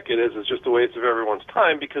racetrack it is just a waste of everyone's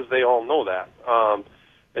time, because they all know that.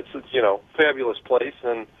 It's fabulous place,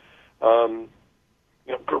 and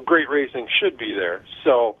great racing should be there.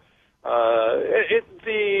 So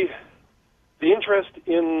the interest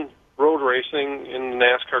in road racing in the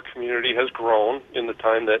NASCAR community has grown in the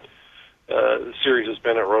time that the series has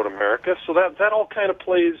been at Road America. So that all kind of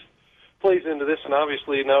plays into this, and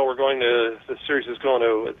obviously now the series is going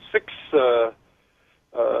to 6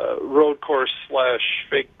 road course /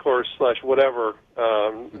 fake course / whatever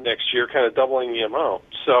next year, kind of doubling the amount.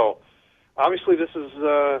 So obviously this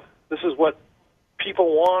is what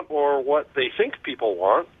people want, or what they think people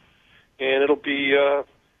want, and it'll be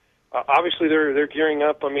obviously they're gearing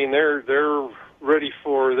up. They're ready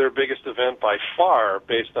for their biggest event by far,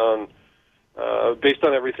 based on based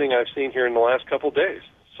on everything I've seen here in the last couple of days.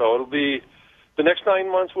 So the next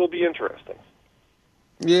 9 months will be interesting.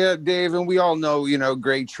 Yeah, Dave, and we all know,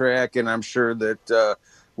 great track, and I'm sure that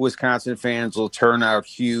Wisconsin fans will turn out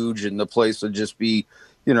huge, and the place will just be,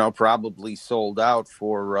 probably sold out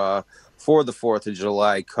for the 4th of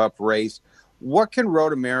July Cup race. What can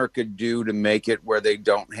Road America do to make it where they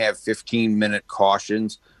don't have 15-minute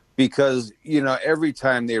cautions? Because, every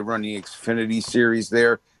time they run the Xfinity Series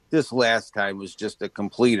there, this last time was just a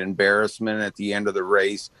complete embarrassment at the end of the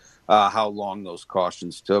race, how long those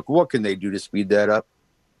cautions took. What can they do to speed that up?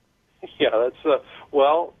 Yeah, that's,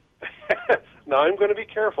 well, now I'm going to be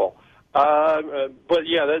careful. But,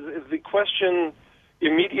 yeah, the question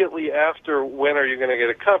immediately after when are you going to get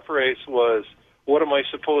a Cup race was, what am I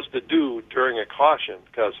supposed to do during a caution?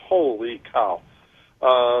 Because holy cow,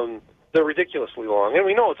 they're ridiculously long, and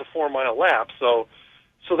we know it's a 4-mile lap, so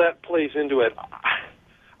that plays into it.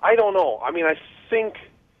 I don't know. I mean, I think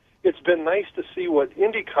it's been nice to see what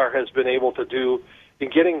IndyCar has been able to do in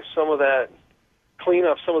getting some of that, clean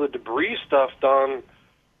up some of the debris stuff done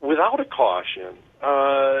without a caution.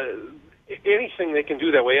 Anything they can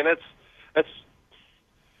do that way, and that's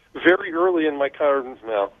very early in my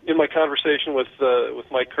conversation with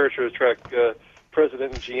Mike Kircher, the track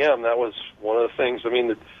president and GM. That was one of the things. I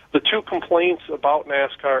mean, the two complaints about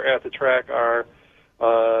NASCAR at the track are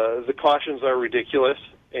the cautions are ridiculous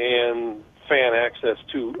and fan access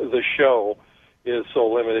to the show is so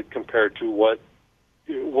limited compared to what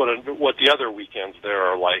the other weekends there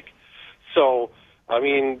are like. So, I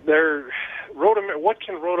mean, what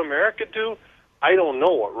can Road America do? I don't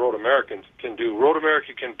know what Road America can do. Road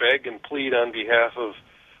America can beg and plead on behalf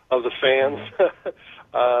of the fans,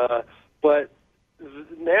 but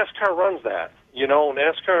NASCAR runs that.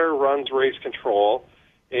 NASCAR runs race control,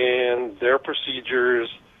 and their procedures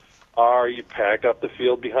are you pack up the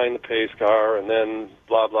field behind the pace car, and then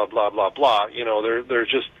blah blah blah blah blah. They're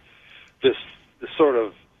just this sort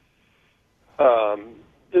of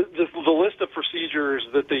the list of procedures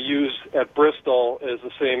that they use at Bristol is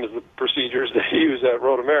the same as the procedures they use at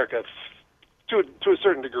Road America to a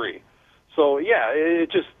certain degree. So, yeah,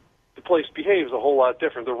 the place behaves a whole lot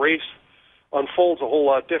different. The race unfolds a whole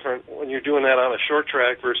lot different when you're doing that on a short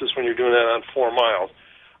track versus when you're doing that on 4 miles.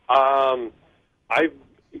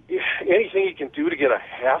 Anything you can do to get a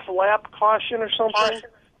half-lap caution or something,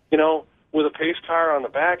 with a pace car on the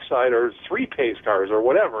backside or 3 pace cars or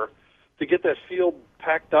whatever, to get that field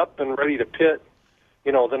packed up and ready to pit,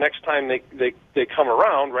 the next time they come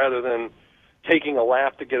around, rather than taking a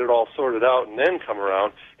lap to get it all sorted out and then come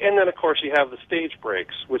around. And then, of course, you have the stage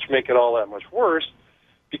breaks, which make it all that much worse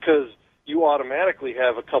because you automatically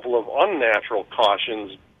have a couple of unnatural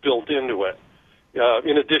cautions built into it,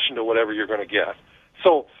 in addition to whatever you're going to get.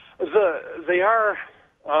 So they are,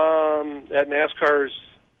 at NASCAR's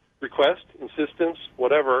request, insistence,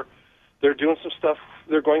 whatever, they're doing some stuff.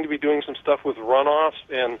 They're going to be doing some stuff with runoffs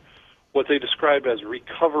and what they describe as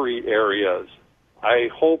recovery areas. I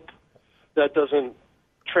hope that doesn't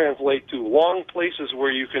translate to long places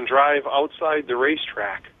where you can drive outside the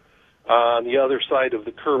racetrack on the other side of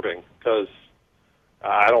the curbing, because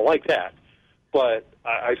I don't like that. But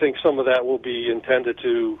I think some of that will be intended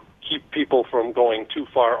to keep people from going too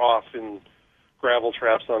far off in gravel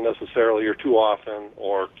traps unnecessarily or too often,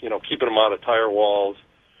 or keeping them out of tire walls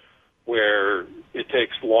where it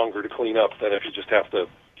takes longer to clean up than if you just have to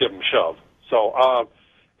give them a shove. So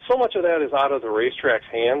much of that is out of the racetrack's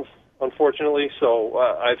hands, unfortunately. So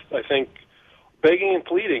I think begging and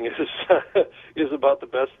pleading is about the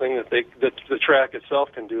best thing that the track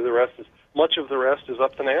itself can do. Much of the rest is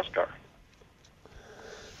up to NASCAR.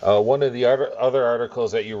 One of the other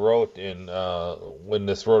articles that you wrote in when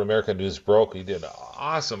this Road America news broke, you did an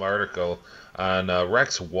awesome article on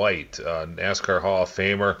Rex White, NASCAR Hall of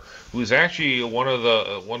Famer, who's actually one of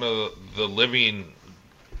the living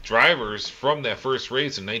drivers from that first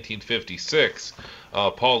race in 1956.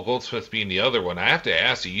 Paul Goldsmith being the other one. I have to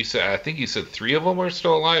ask you. I think you said 3 of them are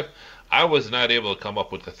still alive. I was not able to come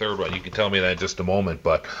up with the third one. You can tell me that in just a moment,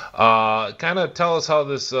 but kind of tell us how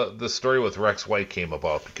this story with Rex White came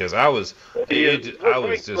about, because I was just giddy about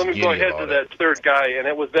it. Let me go ahead to that third guy, and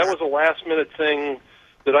that was a last minute thing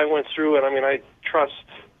that I went through, and I mean I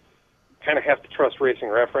kind of have to trust Racing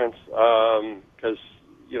Reference because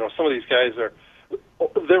some of these guys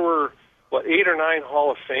there were 8 or 9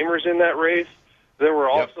 Hall of Famers in that race. There were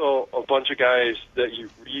also a bunch of guys that you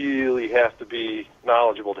really have to be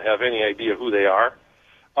knowledgeable to have any idea who they are.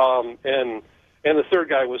 And the third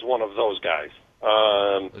guy was one of those guys.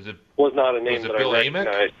 Was not a name that I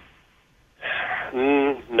recognized.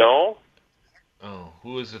 No. Oh,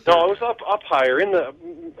 who was the third? No, it was up higher in the.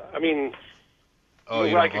 I mean,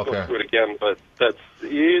 I could go through it again, but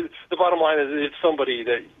the bottom line is it's somebody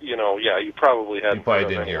that, you probably hadn't. You probably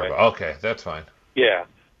didn't hear about. Okay, that's fine. Yeah.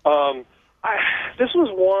 This was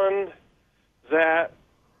one that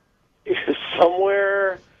is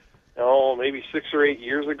somewhere, maybe 6 or 8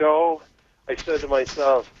 years ago. I said to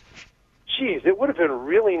myself, geez, it would have been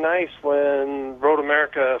really nice when Road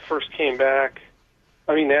America first came back.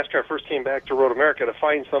 NASCAR first came back to Road America to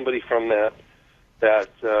find somebody from that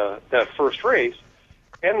first race.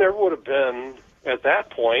 And there would have been, at that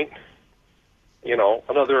point,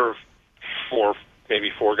 another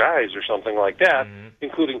maybe four guys or something like that,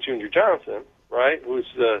 including Junior Johnson, right? Who's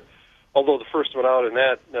although the first one out in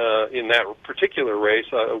that particular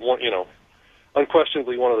race,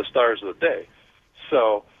 unquestionably one of the stars of the day.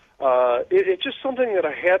 So it's just something that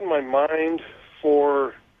I had in my mind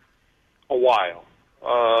for a while,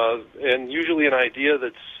 and usually an idea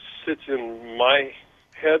that sits in my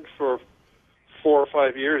head for 4 or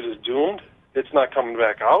 5 years is doomed. It's not coming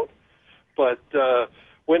back out. But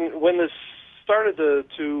when this started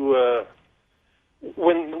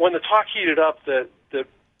when the talk heated up that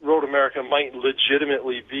Road America might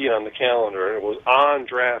legitimately be on the calendar, and it was on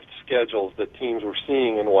draft schedules that teams were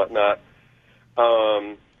seeing and whatnot,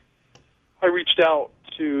 I reached out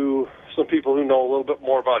to some people who know a little bit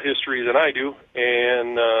more about history than I do,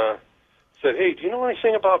 and said, hey, do you know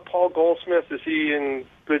anything about Paul Goldsmith? Is he in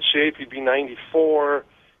good shape? He'd be 94.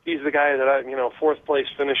 He's the guy that fourth place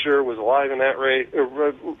finisher, was alive in that race.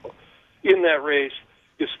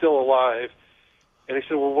 Is still alive. And he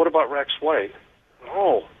said, well, what about Rex White?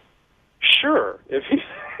 Oh, sure. If he,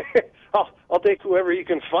 I'll take whoever you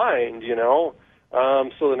can find. So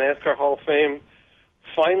the NASCAR Hall of Fame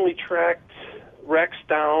finally tracked Rex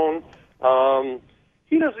down.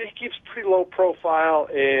 He keeps pretty low profile,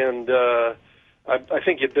 and I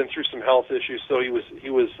think he'd been through some health issues, so he was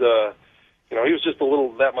just a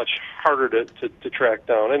little that much harder to track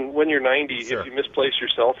down. And when you're 90, sure, if you misplace your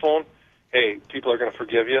cell phone, hey, people are going to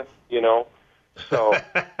forgive you, So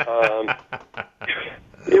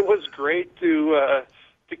it was great to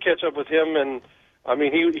catch up with him, and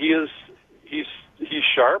he's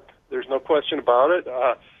sharp. There's no question about it.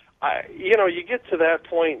 You get to that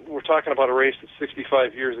point. We're talking about a race that's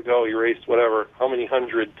 65 years ago. He raced how many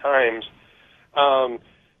hundred times.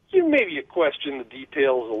 You question the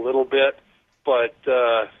details a little bit, but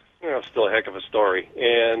still a heck of a story.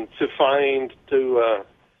 And to find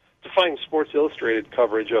Sports Illustrated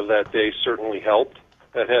coverage of that day certainly helped.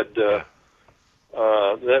 That had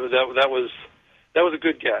that was a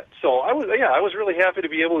good get. So I was really happy to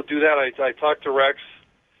be able to do that. I talked to Rex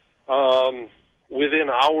within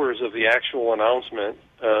hours of the actual announcement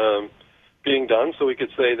being done, so we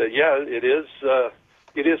could say that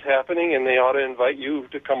it is happening, and they ought to invite you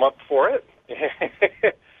to come up for it.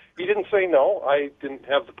 He didn't say no. I didn't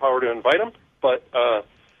have the power to invite him, but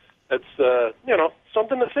that's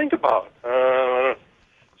something to think about.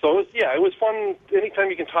 So it was fun. Anytime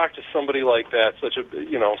you can talk to somebody like that, such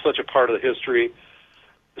a part of the history.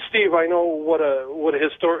 Steve, I know what a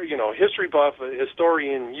history buff, a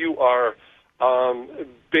historian you are.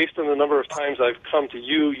 Based on the number of times I've come to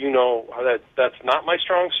you, that's not my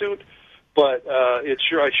strong suit. But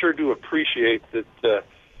I sure do appreciate that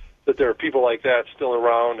there are people like that still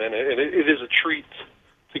around, and it is a treat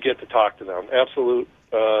to get to talk to them. Absolute.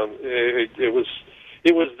 It was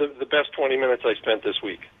the best 20 minutes I spent this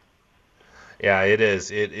week. Yeah, it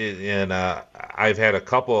is. And I've had a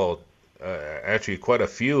couple, actually quite a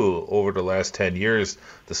few over the last 10 years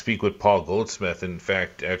to speak with Paul Goldsmith. In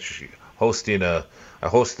fact, actually I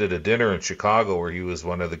hosted a dinner in Chicago where he was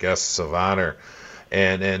one of the guests of honor.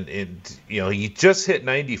 And he just hit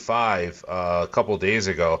 95 a couple days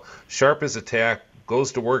ago. Sharp as a tack,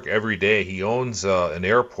 goes to work every day. He owns an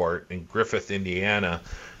airport in Griffith, Indiana,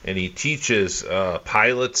 and he teaches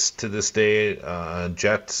pilots to this day on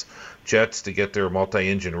jets to get their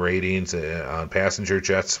multi-engine ratings on passenger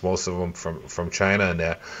jets, most of them from China and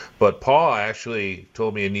that. But Paul actually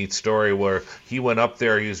told me a neat story where he went up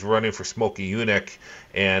there. He was running for Smokey Yunick,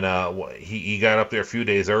 and he got up there a few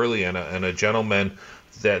days early, and a gentleman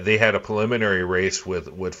that they had a preliminary race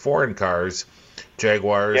with foreign cars,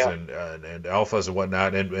 Jaguars and Alphas and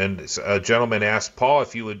whatnot, and a gentleman asked Paul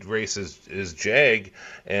if he would race his Jag,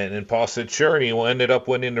 and Paul said sure, and he ended up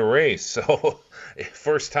winning the race. So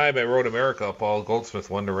first time at Road America, Paul Goldsmith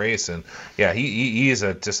won the race, and he's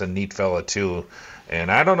just a neat fella too.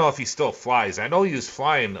 And I don't know if he still flies. I know he was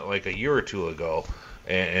flying like a year or two ago,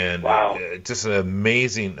 and wow, just an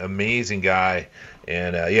amazing guy.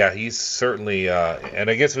 And he's certainly, and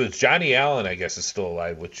I guess it was Johnny Allen, I guess, is still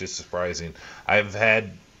alive, which is surprising. I've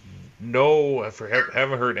had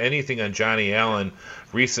haven't heard anything on Johnny Allen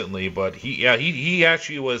recently, but he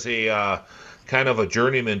actually was a kind of a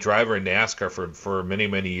journeyman driver in NASCAR for many,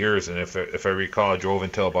 many years, and if I recall, drove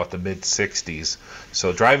until about the mid-'60s.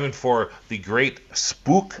 So driving for the great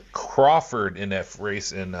Spook Crawford in that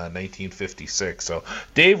race in 1956. So,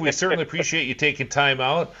 Dave, we certainly appreciate you taking time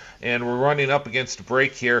out, and we're running up against a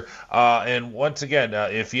break here. And once again,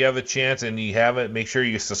 if you have a chance and you haven't, make sure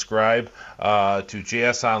you subscribe to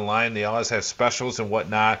JS Online. They always have specials and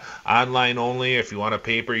whatnot. Online only. If you want a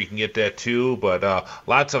paper, you can get that too. But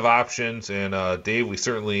lots of options. And Dave, we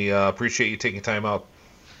certainly appreciate you taking time out.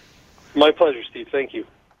 My pleasure, Steve. Thank you.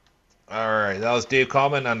 All right. That was Dave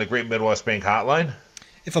Kallman on the Great Midwest Bank Hotline.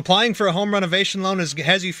 If applying for a home renovation loan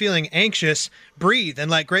has you feeling anxious, breathe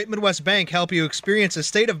and let Great Midwest Bank help you experience a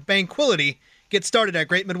state of banquility. Get started at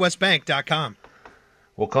greatmidwestbank.com.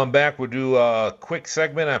 We'll come back. We'll do a quick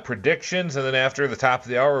segment on predictions, and then after the top of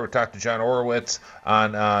the hour, we'll talk to John Orowitz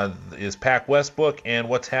on his Pac West book and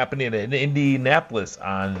what's happening in Indianapolis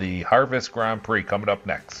on the Harvest Grand Prix coming up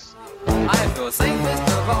next.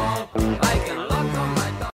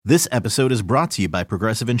 This episode is brought to you by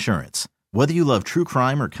Progressive Insurance. Whether you love true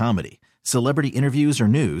crime or comedy, celebrity interviews or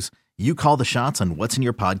news, you call the shots on what's in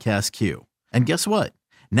your podcast queue. And guess what?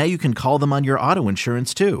 Now you can call them on your auto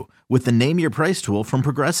insurance too with the Name Your Price tool from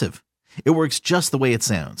Progressive. It works just the way it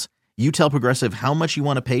sounds. You tell Progressive how much you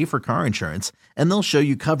want to pay for car insurance, and they'll show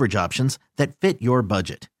you coverage options that fit your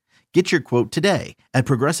budget. Get your quote today at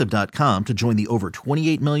Progressive.com to join the over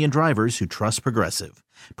 28 million drivers who trust Progressive.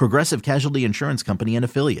 Progressive Casualty Insurance Company and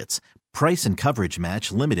Affiliates. Price and coverage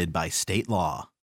match limited by state law.